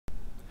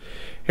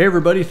Hey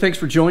everybody, thanks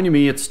for joining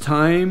me. It's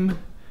time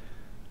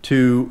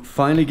to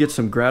finally get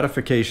some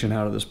gratification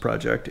out of this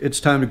project.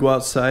 It's time to go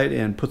outside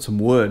and put some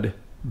wood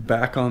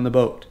back on the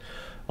boat.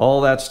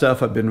 All that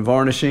stuff I've been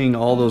varnishing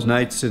all those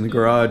nights in the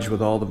garage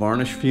with all the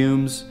varnish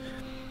fumes.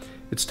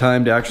 It's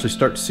time to actually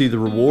start to see the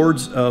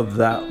rewards of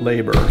that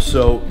labor.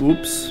 So,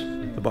 oops,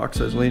 the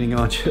box I was leaning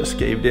on just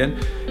caved in.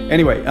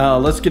 Anyway,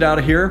 let's get out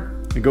of here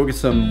and go get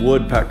some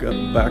wood back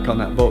on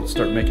that boat.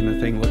 Start making the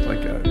thing look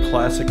like a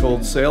classic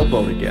old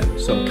sailboat again.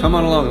 So come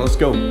on along, let's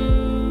go.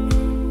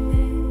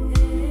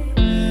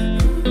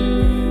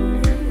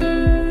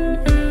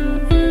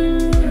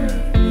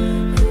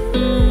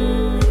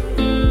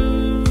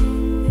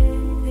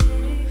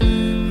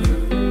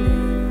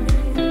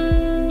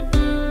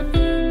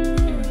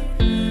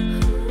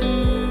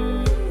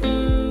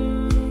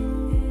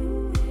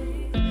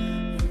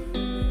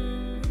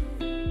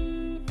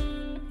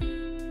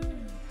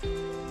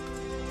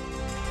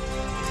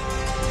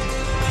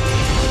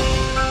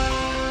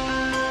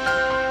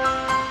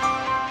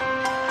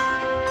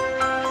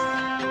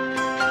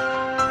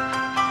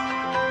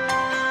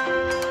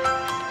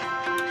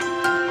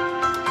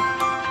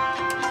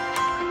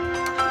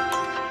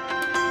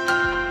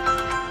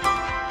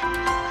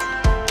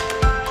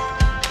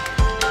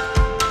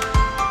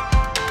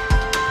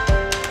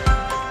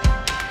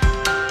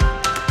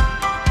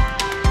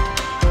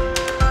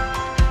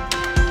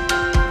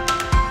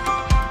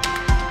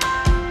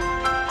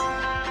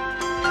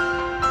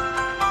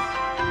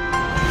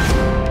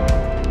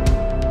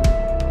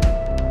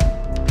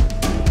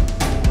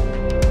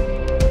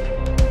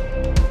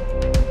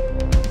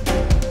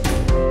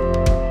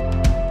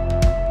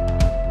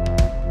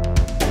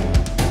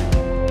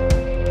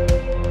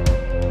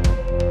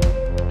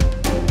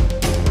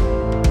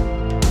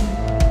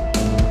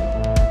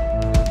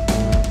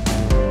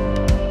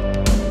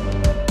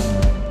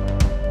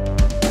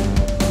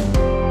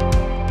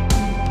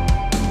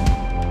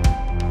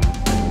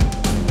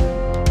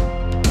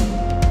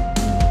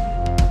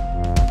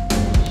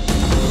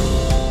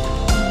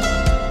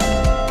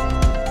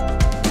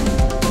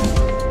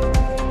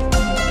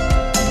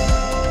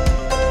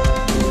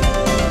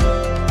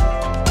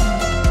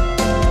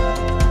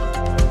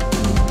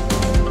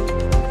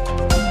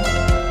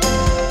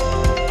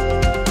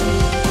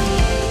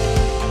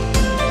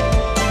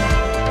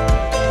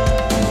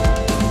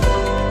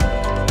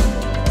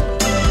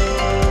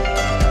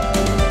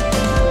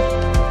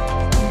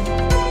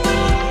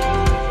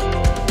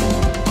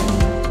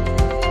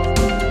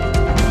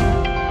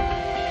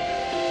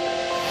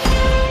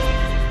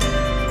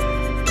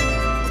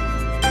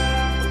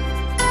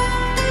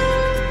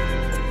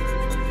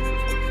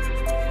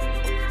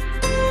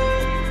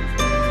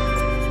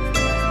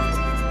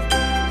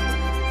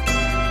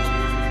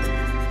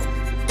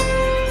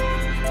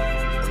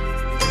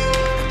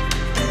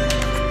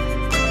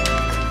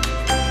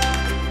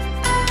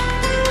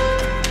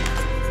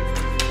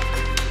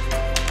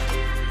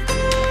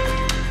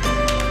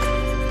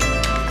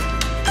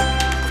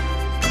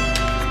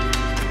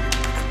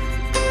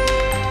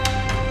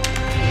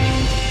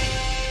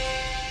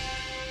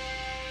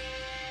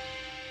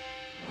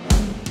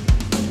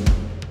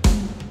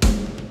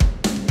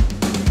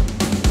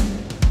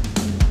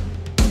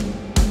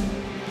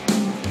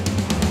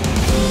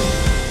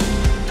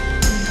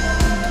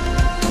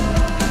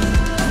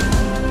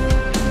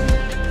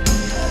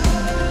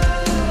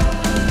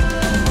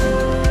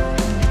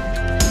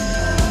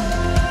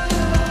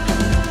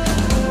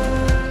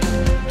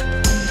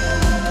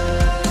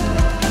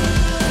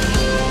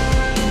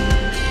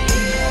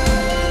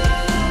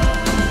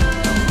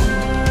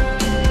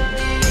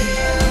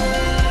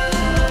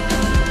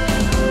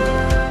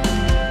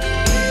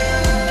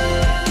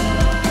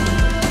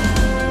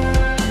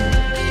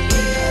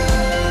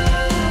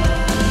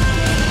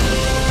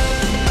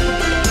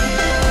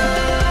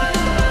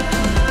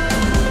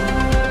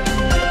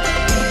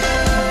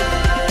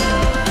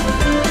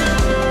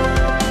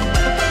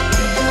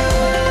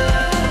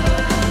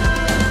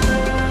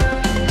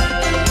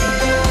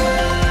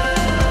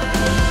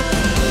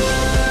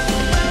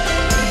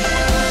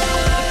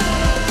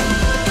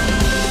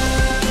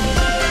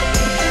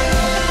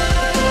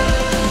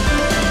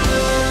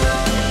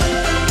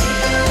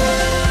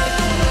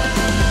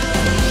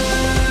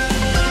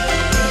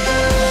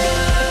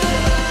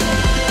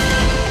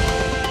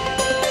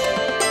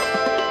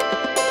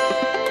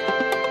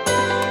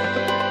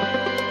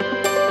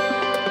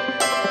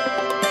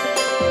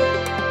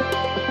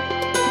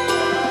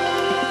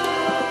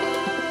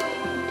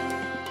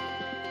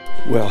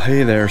 Well,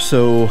 hey there.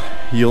 So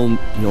you'll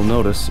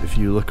notice if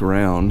you look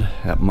around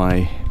at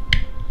my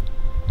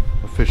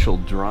official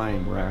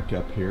drying rack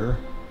up here,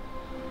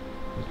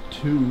 the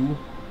two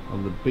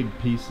of the big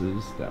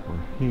pieces that were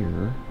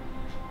here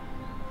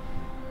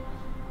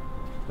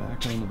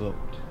back on the boat.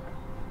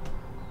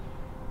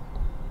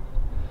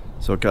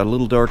 So it got a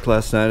little dark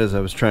last night as I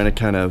was trying to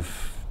kind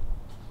of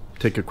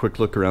take a quick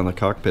look around the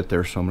cockpit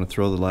there, so I'm going to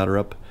throw the ladder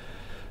up,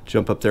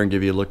 jump up there and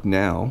give you a look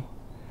now.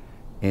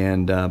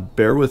 And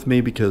bear with me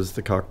because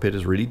the cockpit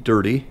is really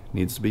dirty,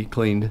 needs to be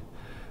cleaned.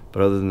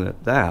 But other than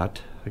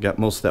that, I got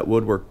most of that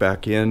woodwork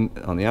back in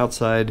on the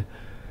outside.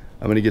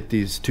 I'm going to get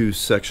these 2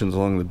 sections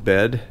along the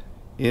bed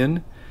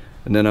in,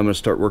 and then I'm going to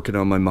start working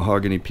on my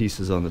mahogany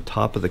pieces on the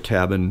top of the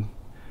cabin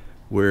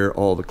where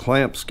all the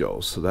clamps go.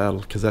 So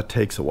because that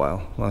takes a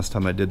while. Last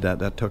time I did that,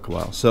 that took a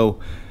while. So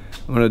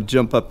I'm going to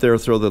jump up there,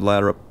 throw the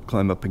ladder up,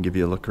 climb up, and give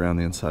you a look around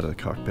the inside of the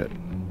cockpit.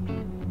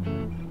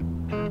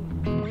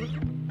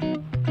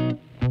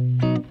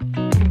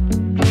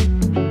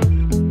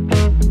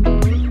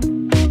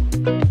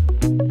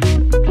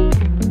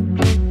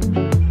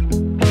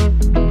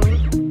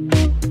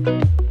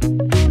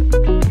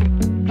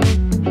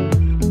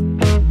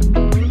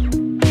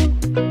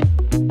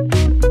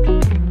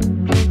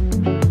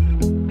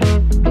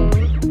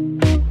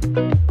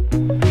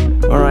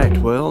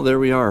 Well, there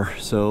we are.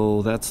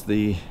 So that's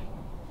the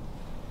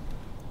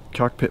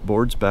cockpit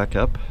boards back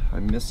up.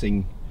 I'm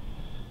missing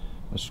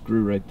a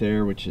screw right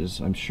there, which is,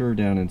 I'm sure,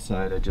 down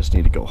inside. I just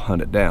need to go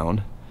hunt it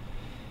down.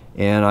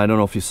 And I don't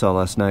know if you saw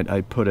last night,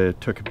 I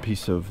took a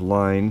piece of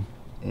line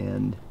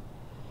and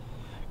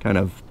kind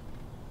of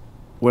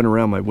went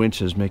around my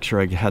winches, make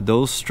sure I had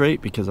those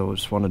straight, because I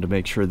just wanted to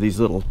make sure these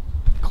little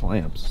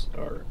clamps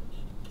are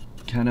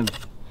kind of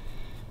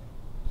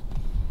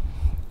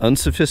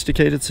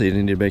unsophisticated, so you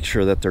need to make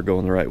sure that they're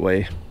going the right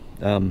way.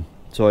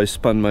 So I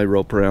spun my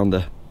rope around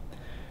the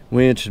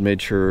winch and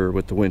made sure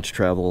with the winch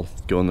travel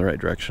going the right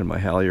direction my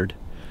halyard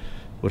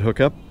would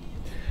hook up.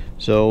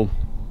 So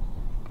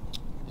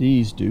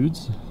these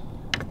dudes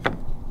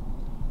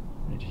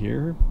right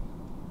here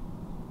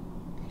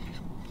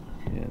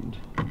and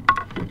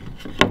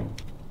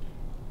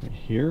right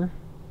here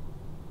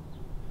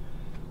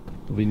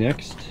will be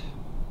next.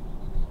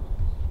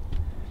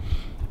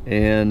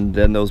 And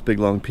then those big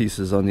long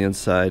pieces on the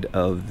inside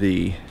of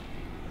the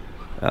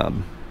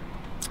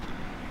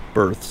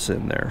berths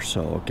in there.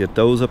 So I'll get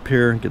those up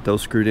here and get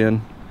those screwed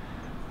in,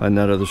 find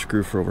that other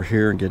screw for over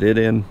here and get it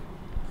in,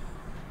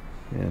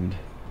 and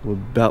we'll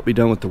about be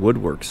done with the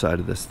woodwork side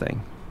of this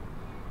thing.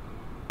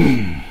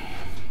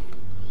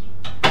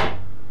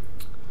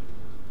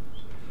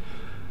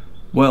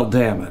 Well,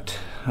 damn it,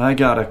 I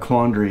got a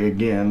quandary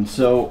again.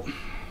 So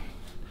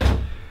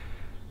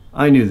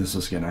I knew this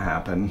was gonna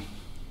happen.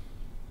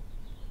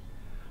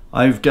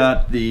 I've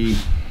got the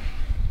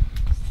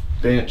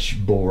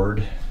bench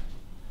board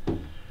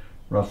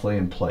roughly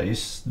in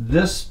place.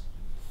 This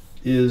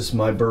is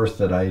my berth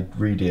that I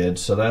redid,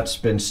 so that's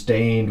been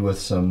stained with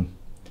some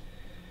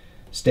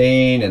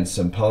stain and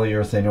some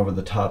polyurethane over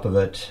the top of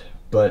it.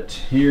 But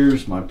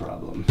here's my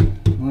problem.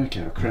 Look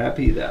how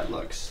crappy that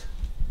looks.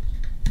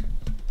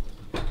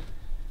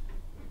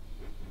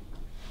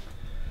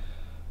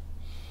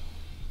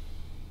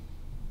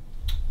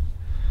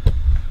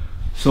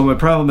 So my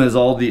problem is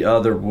all the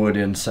other wood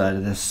inside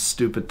of this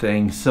stupid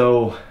thing.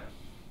 So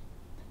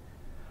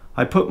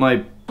I put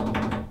my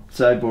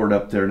sideboard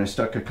up there and I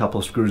stuck a couple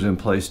of screws in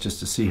place just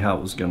to see how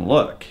it was going to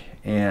look.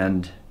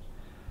 And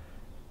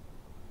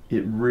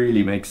it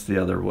really makes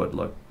the other wood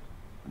look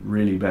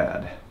really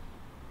bad.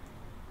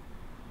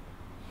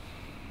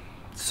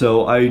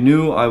 So I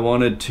knew I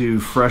wanted to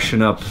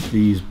freshen up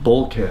these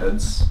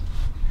bulkheads.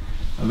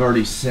 I've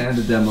already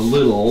sanded them a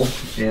little,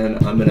 and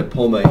I'm going to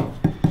pull my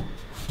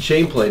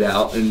chain plate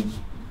out and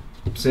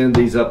sand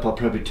these up. I'll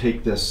probably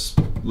take this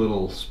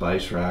little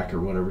spice rack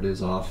or whatever it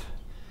is off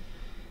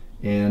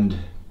and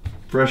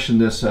freshen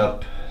this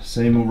up.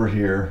 Same over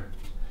here.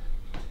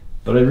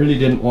 But I really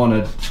didn't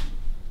want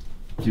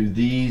to do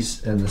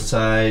these and the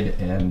side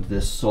and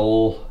this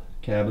sole,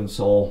 cabin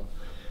sole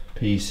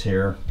piece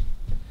here.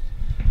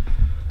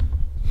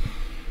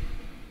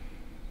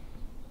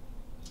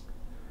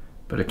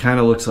 But it kind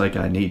of looks like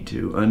I need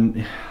to.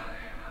 And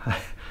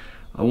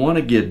I want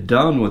to get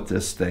done with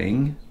this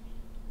thing.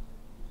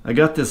 I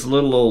got this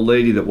little old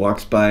lady that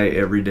walks by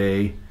every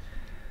day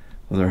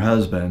with her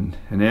husband,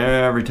 and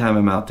every time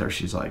I'm out there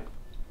she's like,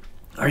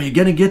 "Are you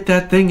gonna get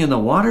that thing in the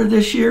water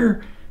this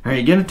year? Are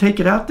you gonna take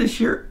it out this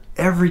year?"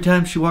 Every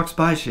time she walks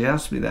by she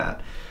asks me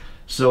that.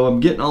 So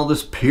I'm getting all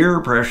this peer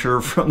pressure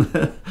from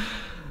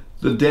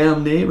the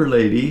damn neighbor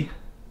lady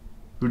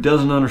who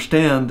doesn't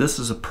understand this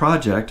is a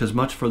project, as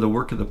much for the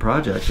work of the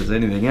project as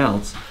anything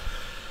else.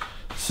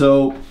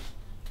 So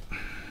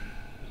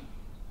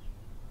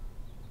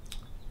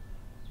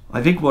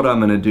I think what I'm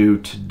going to do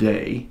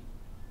today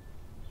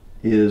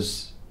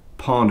is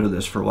ponder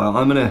this for a while.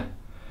 I'm going to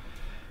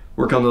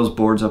work on those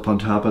boards up on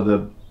top of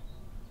the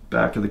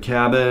back of the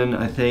cabin,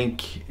 I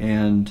think,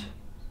 and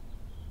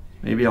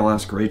maybe I'll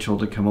ask Rachel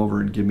to come over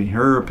and give me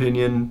her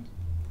opinion,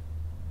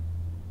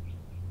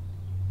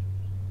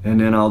 and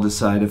then I'll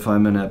decide if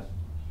I'm going to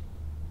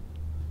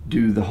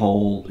do the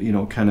whole, you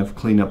know, kind of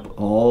clean up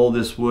all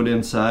this wood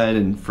inside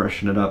and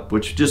freshen it up,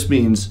 which just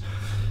means,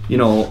 you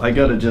know, I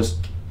got to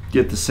just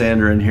get the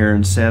sander in here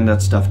and sand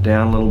that stuff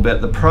down a little bit.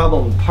 The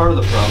problem, part of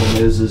the problem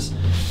is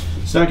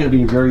it's not going to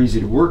be very easy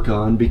to work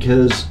on,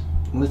 because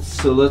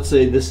let's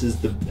say this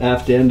is the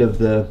aft end of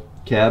the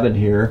cabin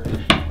here,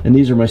 and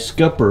these are my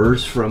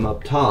scuppers from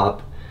up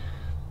top,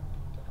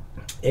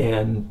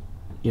 and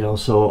you know,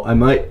 so I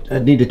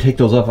need to take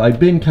those off. I've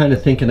been kind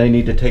of thinking I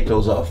need to take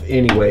those off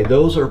anyway.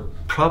 Those are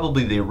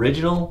probably the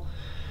original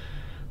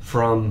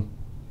from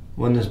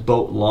when this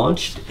boat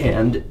launched,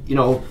 and you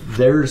know,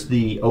 there's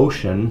the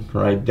ocean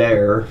right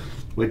there,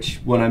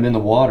 which when I'm in the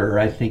water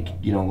I think,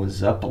 you know,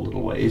 was up a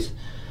little ways.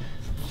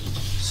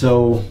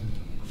 So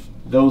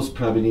those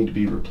probably need to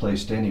be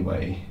replaced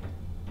anyway.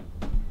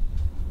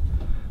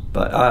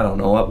 But I don't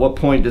know, at what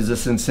point does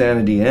this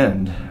insanity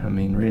end? I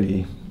mean,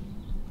 really,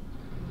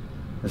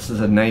 this is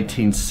a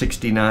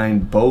 1969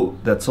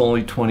 boat that's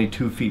only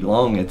 22 feet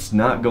long. It's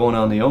not going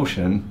on the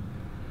ocean.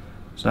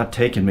 It's not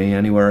taking me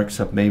anywhere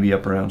except maybe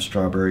up around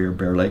Strawberry or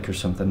Bear Lake or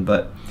something,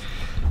 but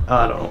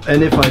I don't know.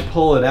 And if I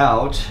pull it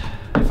out,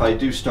 if I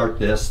do start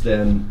this,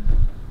 then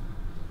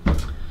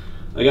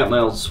I got my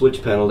old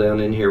switch panel down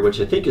in here, which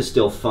I think is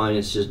still fine.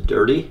 It's just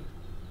dirty,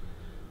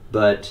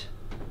 but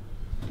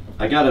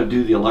I got to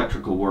do the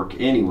electrical work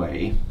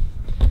anyway.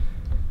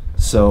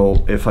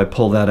 So if I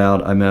pull that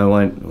out, I may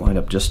wind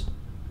up just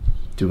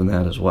doing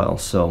that as well.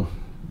 So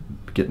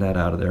getting that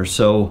out of there.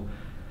 So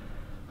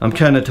I'm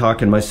kind of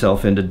talking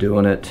myself into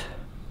doing it.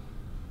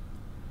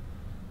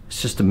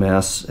 It's just a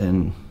mess,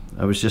 and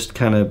I was just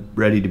kind of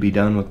ready to be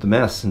done with the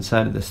mess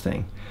inside of this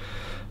thing.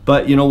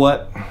 But you know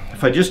what?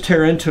 If I just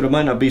tear into it, it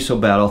might not be so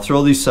bad. I'll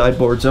throw these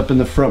sideboards up in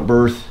the front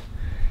berth,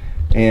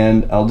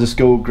 and I'll just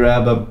go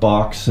grab a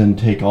box and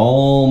take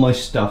all my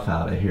stuff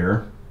out of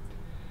here.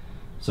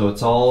 So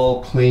it's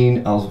all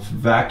clean. I'll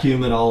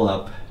vacuum it all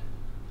up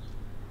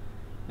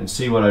and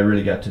see what I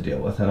really got to deal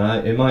with.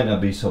 And it might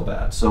not be so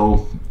bad.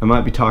 So I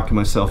might be talking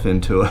myself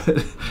into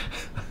it.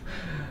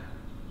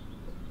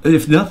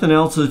 If nothing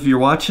else, if you're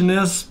watching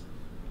this,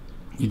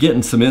 you're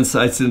getting some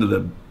insights into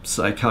the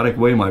psychotic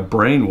way my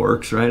brain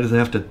works, right? As I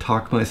have to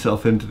talk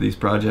myself into these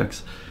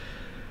projects.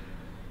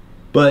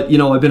 But, you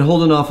know, I've been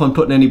holding off on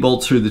putting any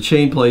bolts through the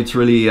chain plates,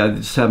 really. I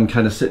just have them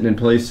kind of sitting in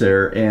place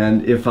there.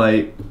 And if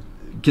I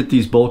get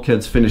these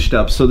bulkheads finished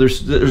up, so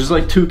there's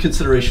like two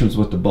considerations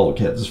with the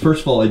bulkheads.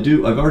 First of all,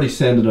 I've already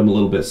sanded them a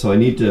little bit, so I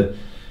need to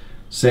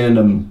sand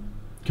them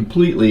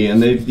completely.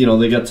 And they've, you know,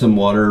 they got some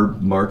water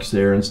marks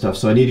there and stuff,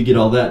 so I need to get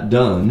all that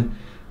done.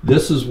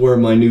 This is where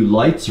my new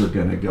lights are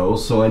gonna go,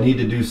 so I need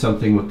to do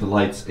something with the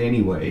lights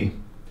anyway.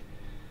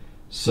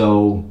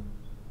 So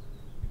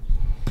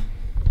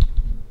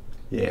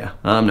yeah,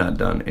 I'm not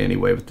done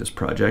anyway with this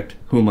project.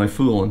 Who am I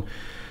fooling?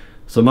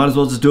 So might as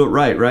well just do it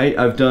right?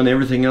 I've done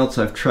everything else.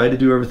 I've tried to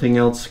do everything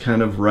else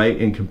kind of right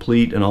and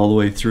complete and all the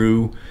way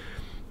through,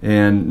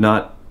 and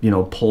not, you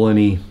know, pull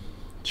any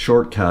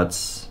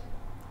shortcuts.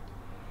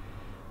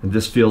 And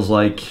this feels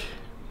like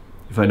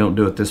if I don't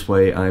do it this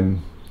way,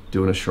 I'm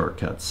doing a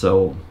shortcut.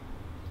 So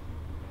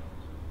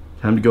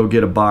time to go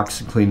get a box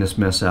and clean this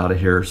mess out of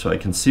here so I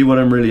can see what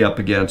I'm really up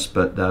against.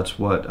 But that's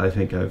what I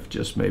think I've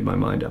just made my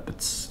mind up.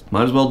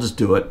 Might as well just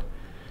do it.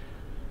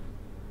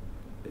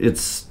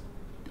 It's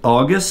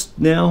August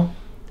now,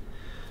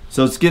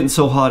 so it's getting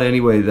so hot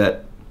anyway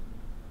that,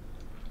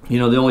 you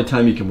know, the only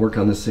time you can work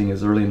on this thing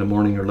is early in the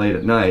morning or late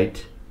at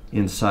night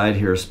inside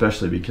here,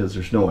 especially because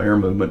there's no air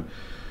movement.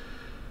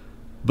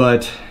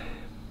 But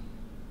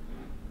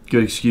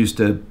good excuse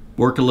to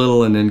work a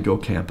little and then go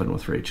camping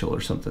with Rachel or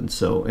something.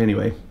 So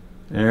anyway,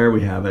 there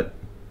we have it.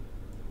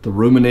 The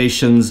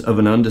ruminations of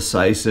an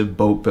undecisive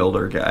boat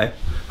builder guy.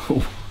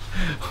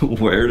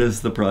 Where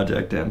does the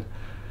project end?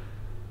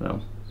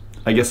 Well,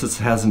 I guess it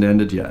hasn't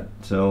ended yet.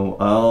 So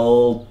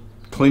I'll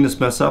clean this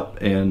mess up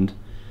and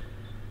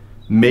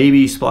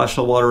maybe splash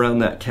the water around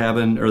that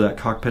cabin or that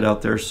cockpit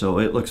out there so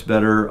it looks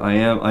better.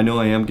 I know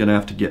I am gonna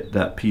have to get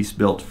that piece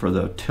built for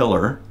the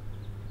tiller.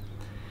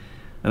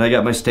 And I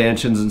got my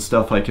stanchions and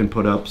stuff I can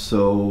put up,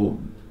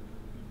 so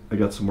I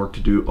got some work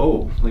to do.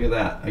 Oh, look at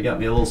that. I got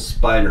me a little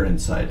spider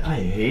inside. I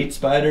hate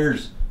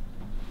spiders.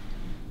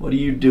 What are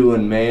you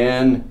doing,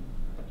 man?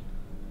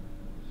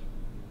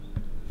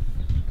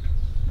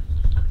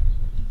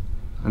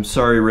 I'm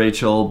sorry,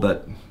 Rachel,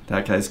 but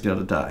that guy's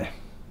gotta die.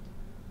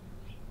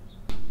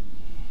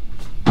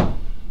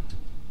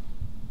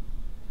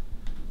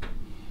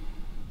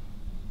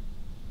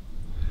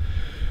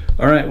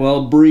 All right,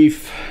 well,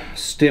 brief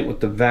stint with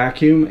the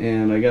vacuum,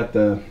 and I got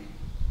so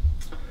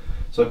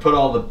I put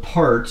all the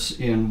parts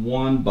in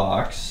one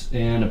box,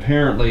 and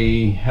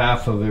apparently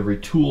half of every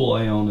tool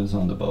I own is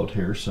on the boat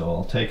here, so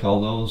I'll take all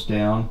those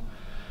down,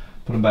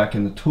 put them back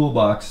in the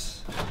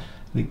toolbox.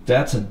 I think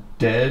that's a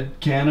dead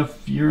can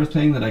of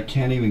urethane that I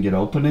can't even get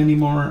open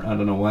anymore. I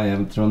don't know why I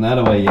haven't thrown that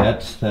away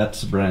yet.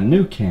 That's a brand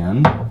new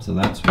can, so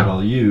that's what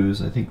I'll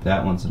use. I think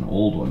that one's an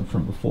old one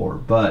from before,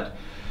 but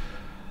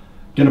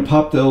gonna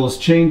pop those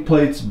chain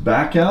plates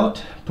back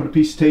out, put a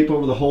piece of tape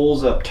over the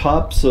holes up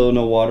top so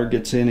no water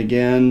gets in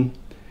again.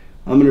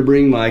 I'm gonna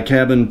bring my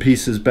cabin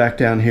pieces back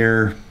down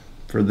here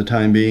for the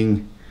time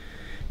being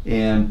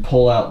and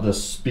pull out the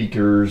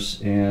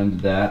speakers and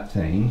that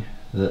thing,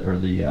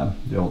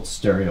 the old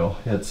stereo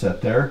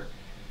headset there.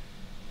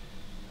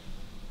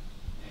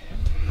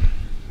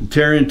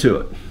 Tear into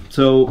it.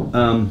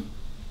 So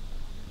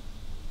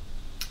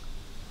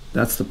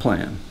that's the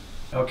plan.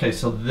 Okay,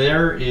 so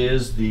there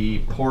is the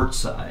port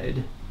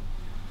side,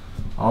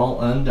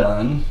 all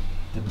undone.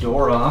 The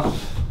door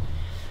off.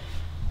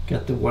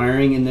 Got the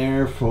wiring in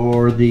there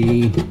for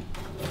the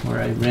where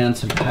I ran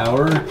some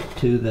power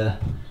to the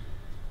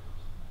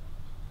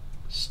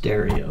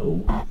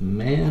stereo.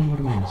 Man, what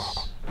a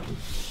mess.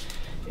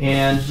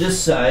 And this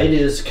side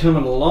is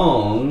coming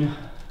along. A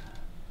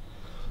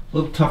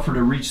little tougher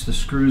to reach the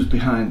screws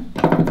behind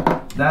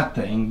that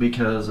thing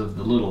because of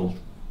the little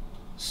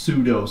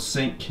pseudo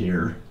sink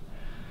here.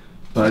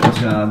 But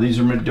these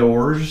are my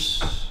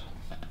doors.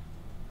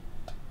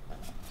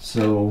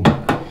 So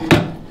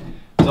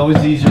it's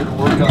always easier to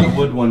work on a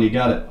wood one, you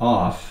got it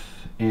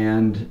off.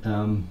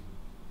 And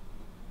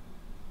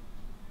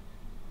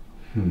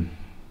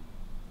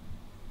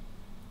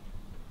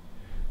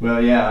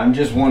well, yeah, I'm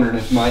just wondering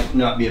if it might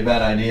not be a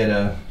bad idea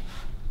to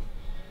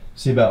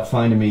see about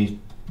finding me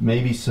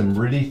maybe some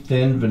really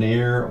thin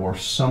veneer or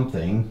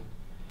something.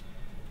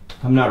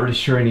 I'm not really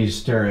sure I need a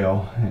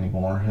stereo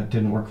anymore. It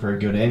didn't work very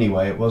good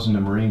anyway. It wasn't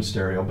a marine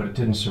stereo, but it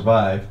didn't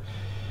survive.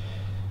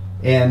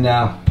 And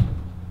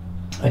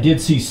I did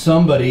see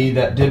somebody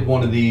that did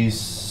one of these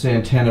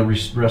Santana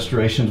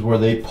restorations where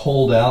they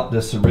pulled out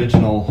this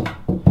original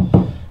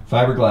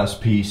fiberglass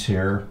piece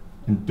here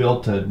and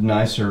built a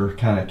nicer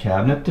kind of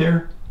cabinet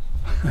there.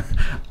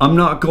 I'm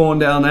not going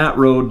down that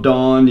road,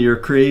 Dawn. You're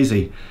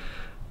crazy.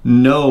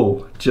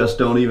 No, just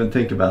don't even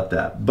think about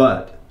that.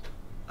 But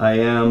I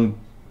am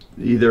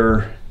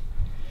either,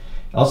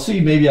 I'll see,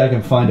 maybe I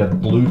can find a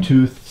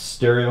Bluetooth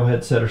stereo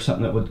headset or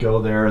something that would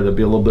go there. That'd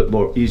be a little bit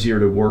more easier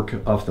to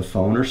work off the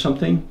phone or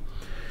something.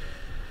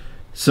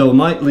 So I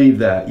might leave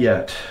that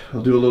yet.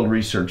 I'll do a little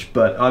research,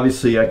 but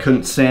obviously I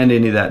couldn't sand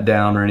any of that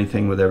down or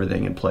anything with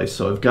everything in place.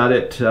 So I've got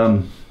it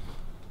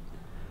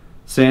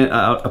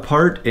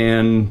apart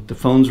and the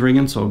phone's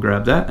ringing, so I'll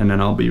grab that and then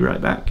I'll be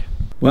right back.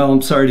 Well,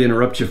 I'm sorry to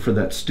interrupt you for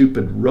that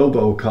stupid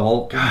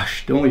robocall.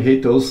 Gosh, don't we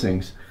hate those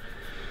things?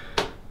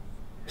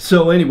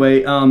 So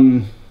anyway,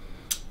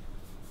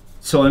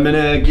 so I'm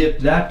gonna get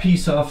that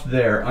piece off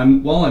there.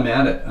 While I'm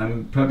at it,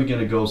 I'm probably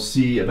gonna go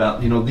see about,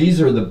 these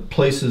are the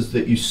places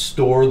that you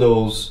store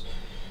those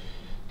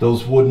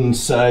wooden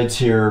sides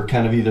here,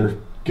 kind of either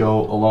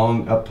go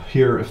along up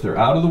here if they're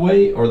out of the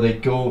way, or they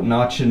go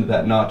notch into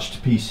that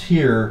notched piece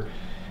here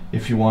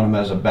if you want them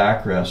as a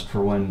backrest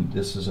for when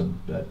this is a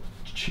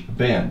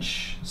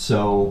bench.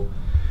 So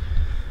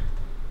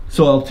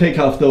I'll take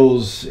off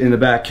those in the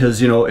back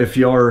because, if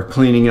you are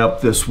cleaning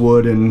up this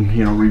wood and,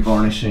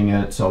 revarnishing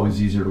it, it's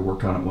always easier to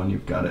work on it when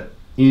you've got it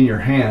in your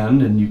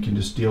hand and you can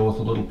just deal with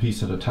a little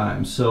piece at a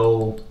time.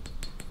 So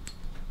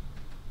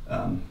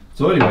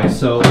anyway,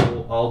 so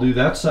I'll do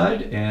that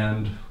side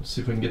and we'll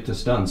see if we can get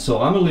this done.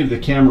 So I'm gonna leave the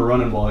camera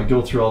running while I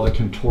go through all the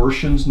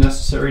contortions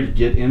necessary to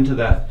get into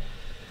that,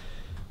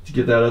 to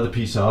get that other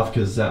piece off,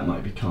 because that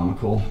might be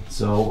comical.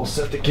 So we'll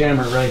set the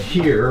camera right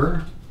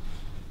here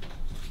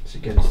so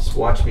you can just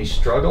watch me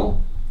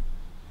struggle.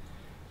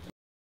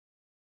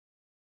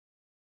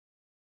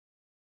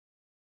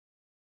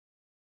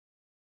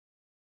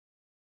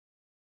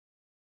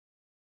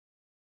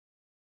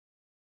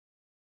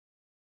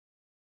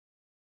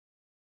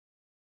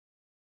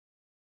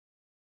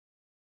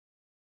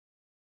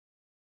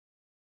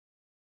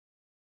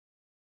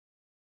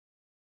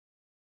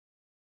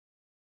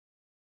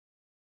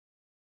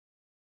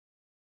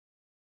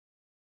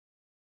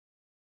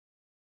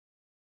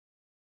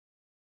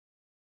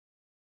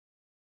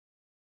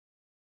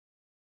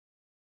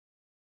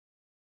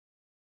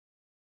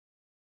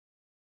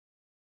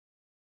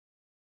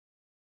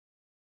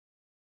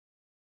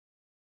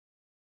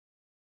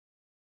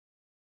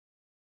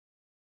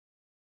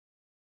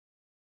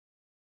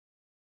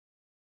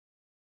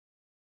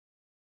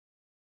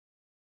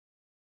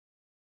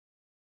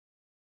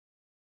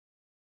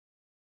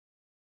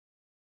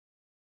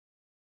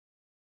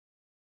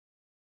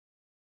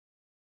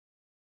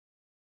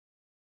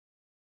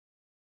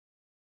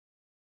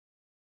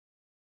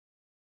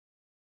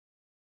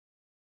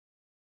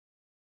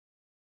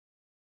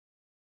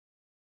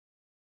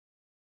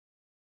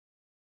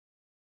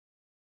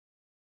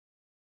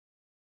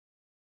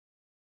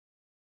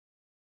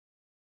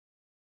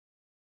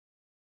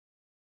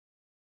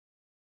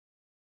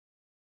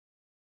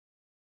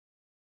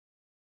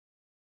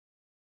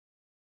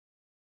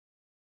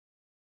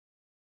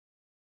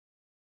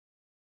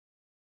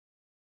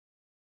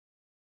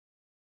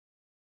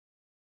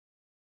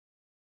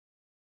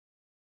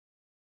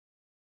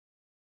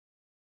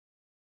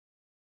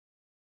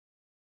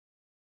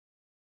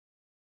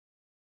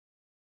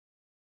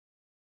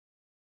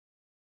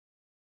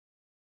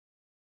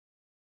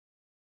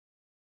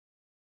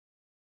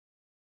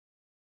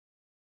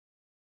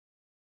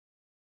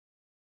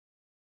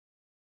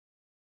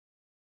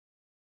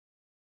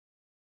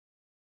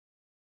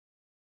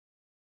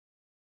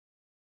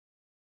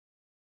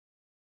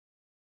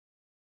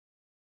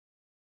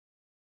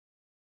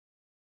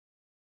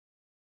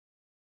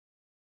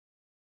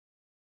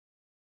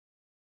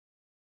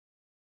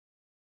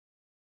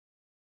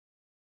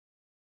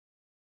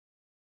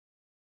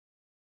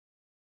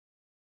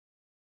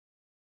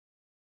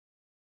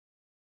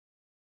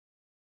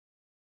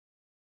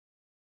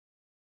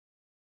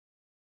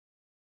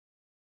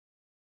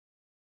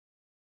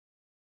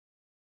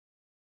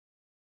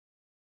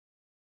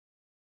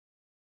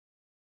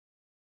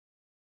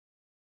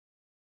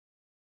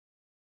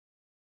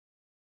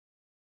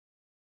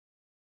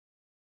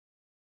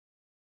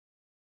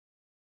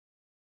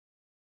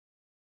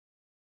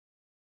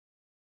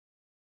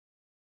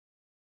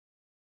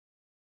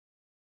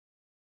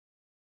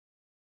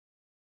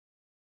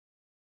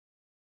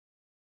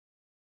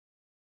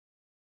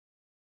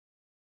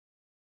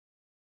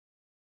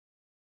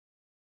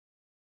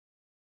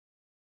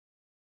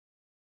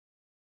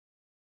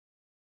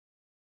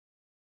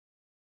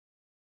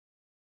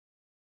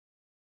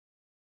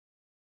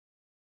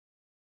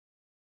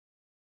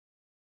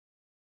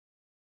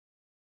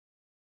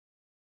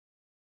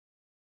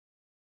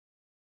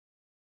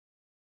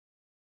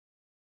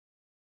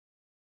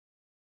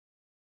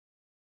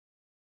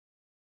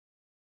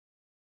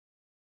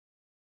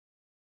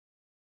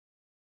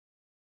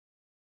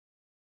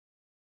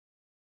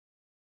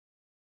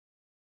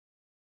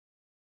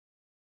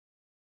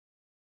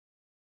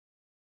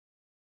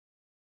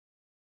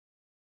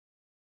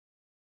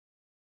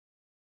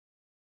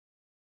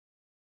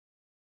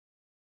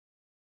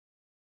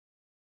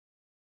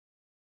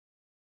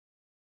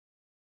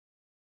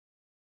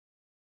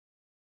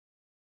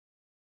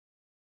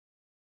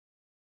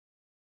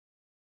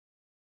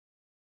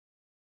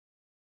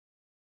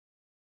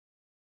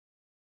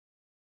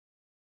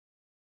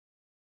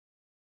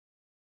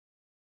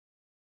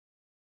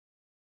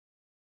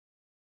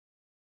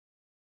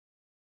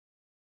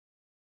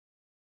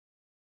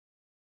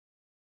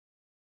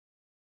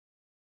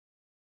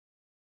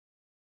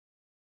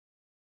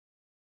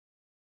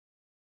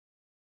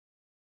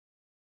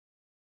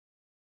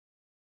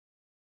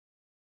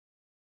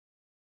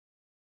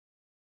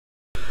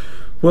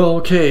 Well,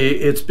 okay,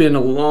 it's been a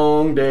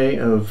long day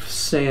of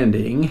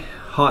sanding.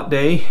 Hot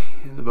day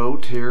in the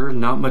boat here,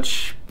 not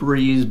much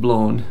breeze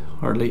blowing,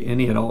 hardly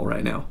any at all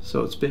right now.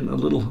 So it's been a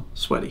little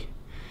sweaty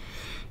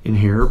in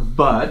here,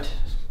 but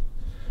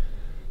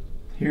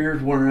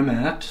here's where I'm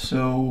at.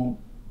 So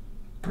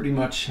pretty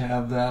much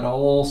have that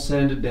all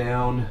sanded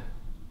down.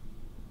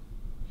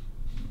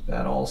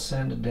 There's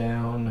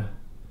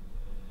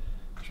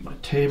my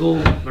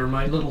table, or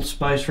my little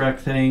spice rack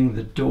thing,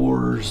 the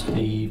doors,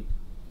 the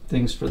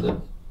things for the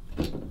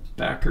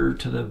backer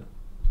to the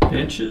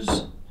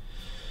benches.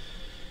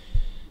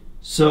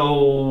 So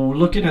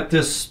looking at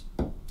this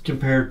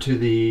compared to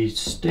the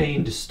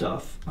stained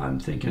stuff, I'm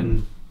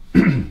thinking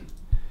I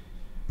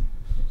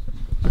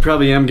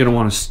probably am going to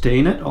want to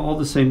stain it all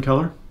the same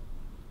color.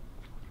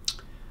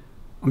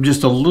 I'm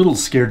just a little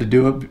scared to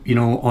do it, you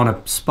know, on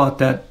a spot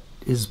that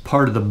is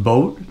part of the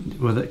boat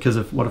with it, because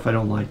what if I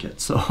don't like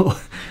it? So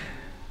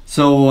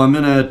I'm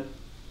going to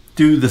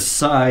do the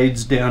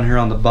sides down here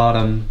on the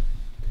bottom,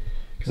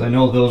 because I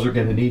know those are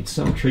going to need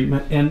some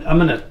treatment. And I'm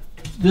going to,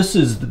 this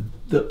is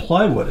the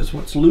plywood is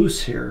what's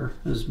loose here,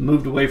 is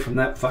moved away from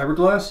that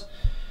fiberglass.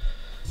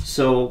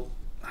 So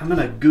I'm going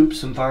to goop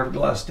some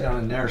fiberglass down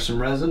in there, some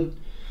resin,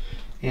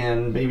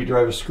 and maybe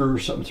drive a screw or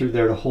something through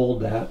there to hold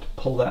that,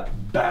 pull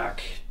that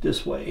back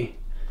this way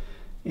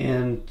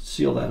and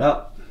seal that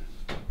up.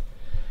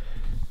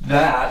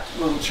 That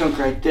little chunk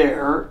right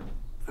there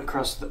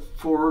across the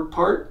forward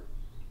part,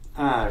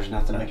 there's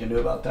nothing I can do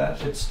about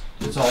that. It's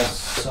all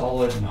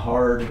solid and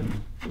hard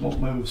and won't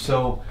move,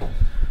 so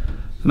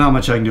not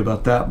much I can do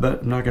about that,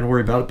 but I'm not going to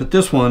worry about it. But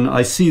this one,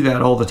 I see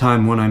that all the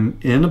time when I'm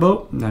in a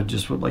boat, and I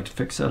just would like to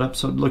fix that up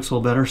so it looks a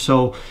little better.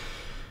 So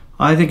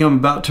I think I'm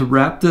about to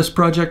wrap this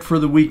project for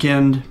the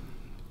weekend,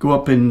 go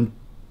up and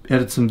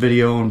edit some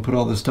video and put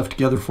all this stuff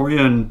together for you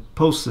and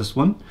post this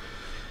one.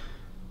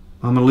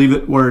 I'm going to leave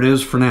it where it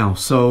is for now.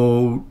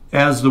 So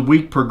as the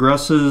week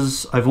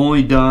progresses, I've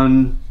only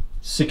done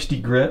 60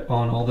 grit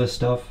on all this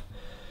stuff,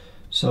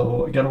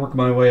 so I got to work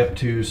my way up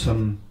to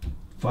some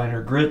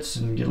finer grits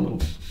and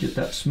get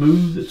that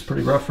smooth. It's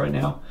pretty rough right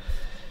now.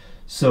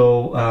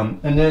 So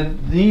and then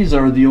these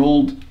are the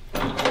old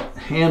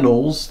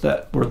handles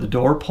that were the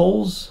door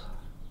pulls.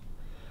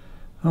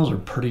 Those are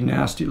pretty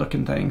nasty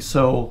looking things,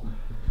 so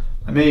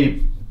I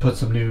may put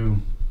some new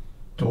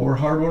door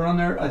hardware on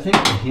there. I think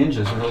the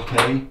hinges are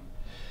okay.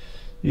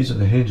 These are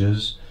the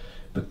hinges,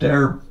 but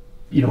they're,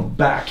 you know,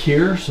 back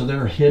here, so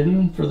they're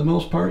hidden for the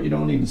most part. You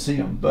don't even see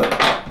them, but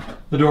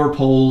the door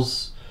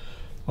pulls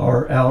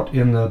are out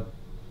in the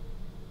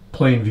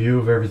plain view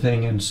of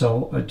everything, and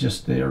so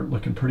they are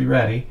looking pretty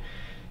ratty.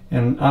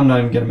 And I'm not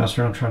even gonna mess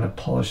around trying to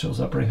polish those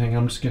up or anything.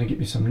 I'm just gonna get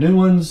me some new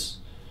ones,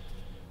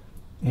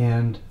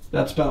 and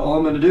that's about all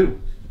I'm gonna do.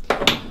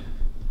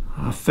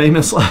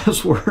 Famous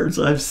last words.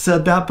 I've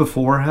said that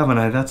before, haven't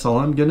I? That's all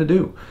I'm gonna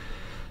do.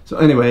 So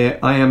anyway,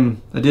 I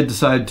did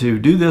decide to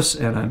do this,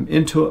 and I'm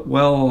into it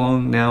well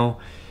along now,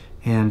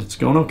 and it's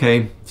going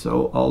okay.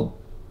 So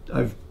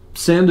I've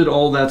sanded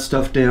all that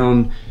stuff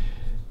down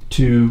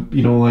to,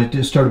 you know, I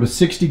just started with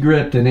 60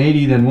 grit, then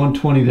 80, then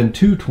 120, then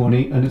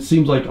 220, and it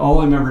seems like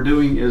all I'm ever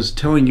doing is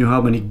telling you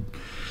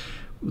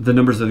the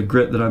numbers of the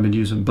grit that I've been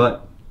using,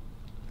 but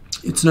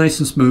it's nice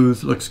and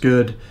smooth, looks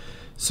good.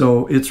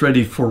 So it's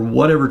ready for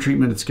whatever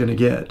treatment it's gonna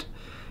get.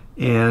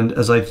 And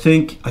as I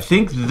think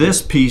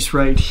this piece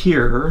right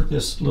here,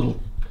 this little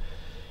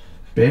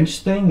bench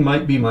thing,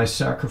 might be my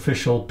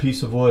sacrificial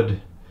piece of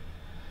wood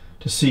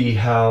to see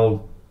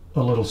how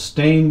a little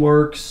stain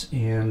works,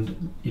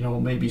 and, you know,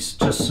 maybe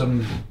just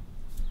some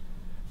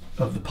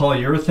of the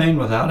polyurethane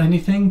without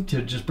anything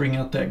to just bring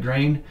out that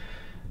grain.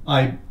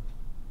 I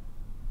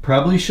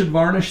probably should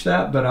varnish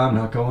that, but I'm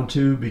not going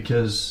to,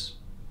 because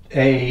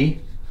A,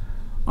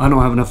 I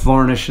don't have enough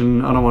varnish,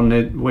 and I don't want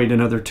to wait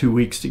another 2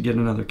 weeks to get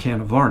another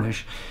can of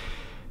varnish.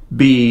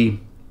 B,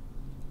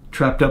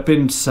 trapped up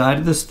inside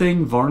of this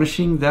thing,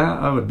 varnishing that,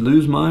 I would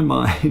lose my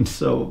mind.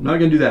 So I'm not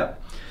gonna do that.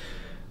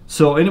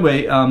 So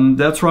anyway,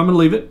 that's where I'm gonna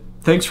leave it.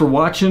 Thanks for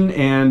watching,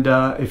 and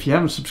if you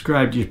haven't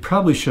subscribed, you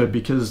probably should,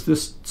 because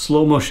this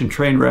slow motion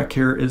train wreck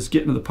here is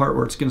getting to the part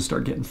where it's gonna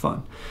start getting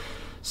fun.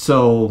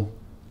 So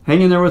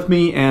hang in there with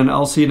me, and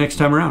I'll see you next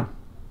time around.